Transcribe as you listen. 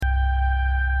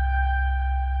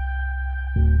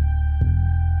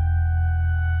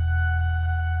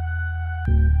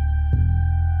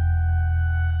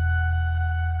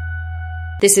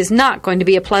This is not going to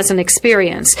be a pleasant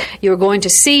experience. You're going to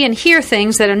see and hear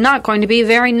things that are not going to be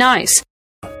very nice.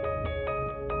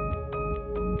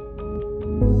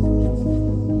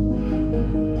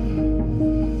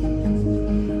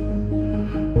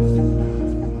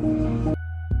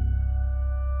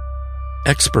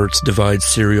 Experts divide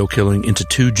serial killing into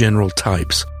two general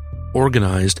types,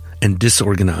 organized and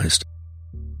disorganized.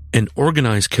 An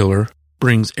organized killer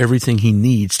brings everything he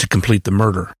needs to complete the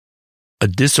murder. A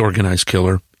disorganized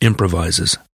killer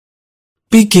improvises.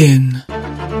 Begin.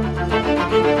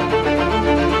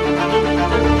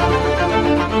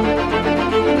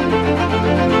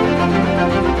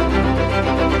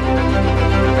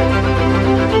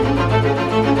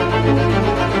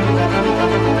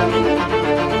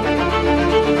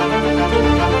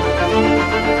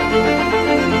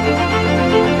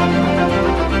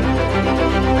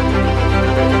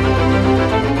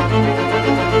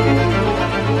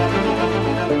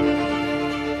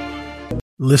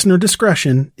 Listener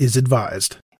discretion is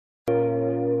advised.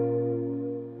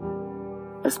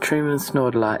 As Truman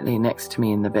snored lightly next to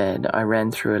me in the bed, I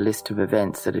ran through a list of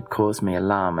events that had caused me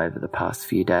alarm over the past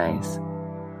few days.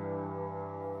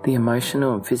 The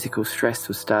emotional and physical stress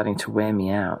was starting to wear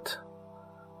me out.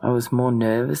 I was more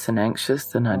nervous and anxious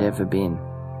than I'd ever been.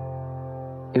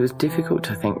 It was difficult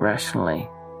to think rationally.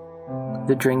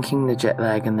 The drinking, the jet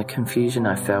lag, and the confusion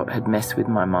I felt had messed with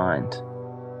my mind.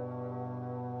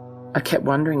 I kept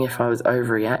wondering if I was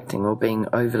overreacting or being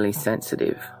overly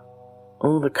sensitive.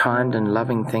 All the kind and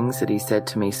loving things that he said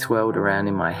to me swirled around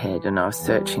in my head, and I was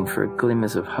searching for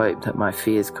glimmers of hope that my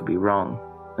fears could be wrong,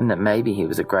 and that maybe he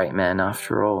was a great man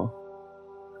after all.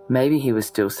 Maybe he was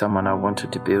still someone I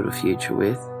wanted to build a future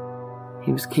with.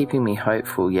 He was keeping me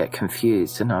hopeful yet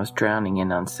confused, and I was drowning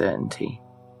in uncertainty.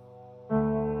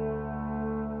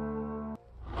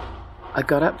 I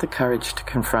got up the courage to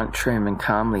confront Truman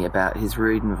calmly about his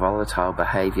rude and volatile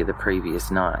behaviour the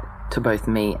previous night, to both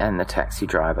me and the taxi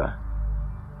driver.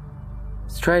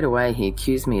 Straight away he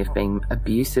accused me of being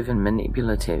abusive and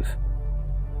manipulative.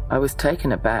 I was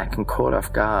taken aback and caught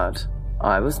off guard.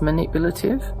 I was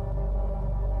manipulative?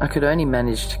 I could only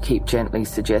manage to keep gently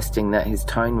suggesting that his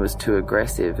tone was too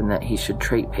aggressive and that he should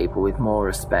treat people with more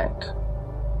respect.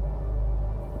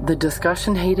 The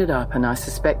discussion heated up, and I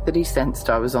suspect that he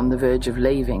sensed I was on the verge of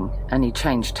leaving, and he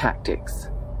changed tactics.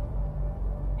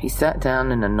 He sat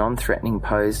down in a non-threatening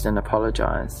pose and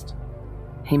apologised.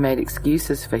 He made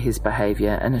excuses for his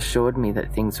behaviour and assured me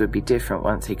that things would be different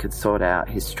once he could sort out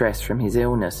his stress from his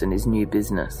illness and his new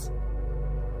business.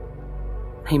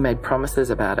 He made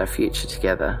promises about our future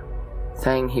together,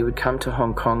 saying he would come to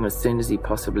Hong Kong as soon as he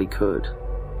possibly could,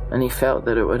 and he felt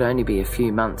that it would only be a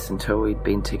few months until we'd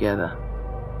been together.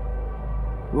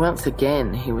 Once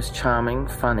again, he was charming,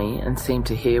 funny, and seemed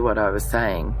to hear what I was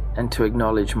saying and to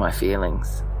acknowledge my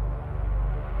feelings.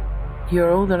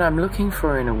 "You're all that I'm looking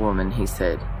for in a woman," he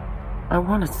said. I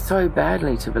wanted so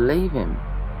badly to believe him.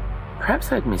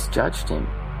 Perhaps I'd misjudged him,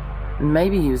 and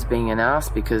maybe he was being an ass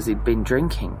because he'd been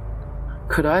drinking.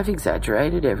 Could I have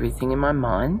exaggerated everything in my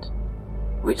mind?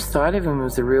 Which side of him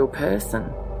was a real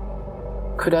person?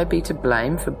 Could I be to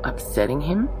blame for upsetting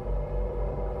him?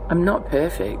 "I'm not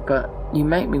perfect, but you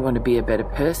make me want to be a better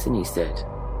person," he said.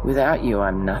 "Without you,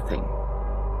 I'm nothing."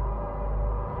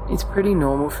 It's pretty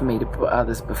normal for me to put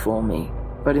others before me,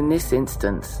 but in this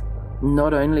instance,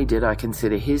 not only did I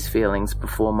consider his feelings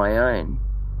before my own,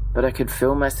 but I could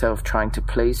feel myself trying to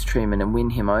please Truman and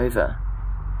win him over.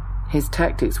 His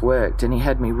tactics worked, and he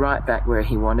had me right back where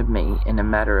he wanted me in a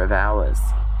matter of hours.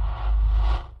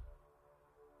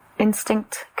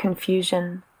 Instinct,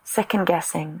 confusion,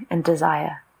 second-guessing, and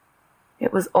desire.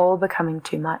 It was all becoming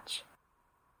too much.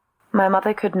 My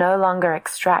mother could no longer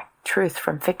extract truth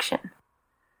from fiction.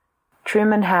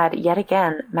 Truman had, yet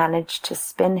again, managed to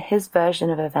spin his version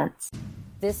of events.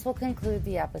 This will conclude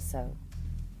the episode.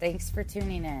 Thanks for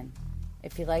tuning in.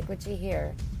 If you like what you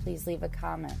hear, please leave a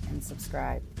comment and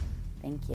subscribe. Thank you.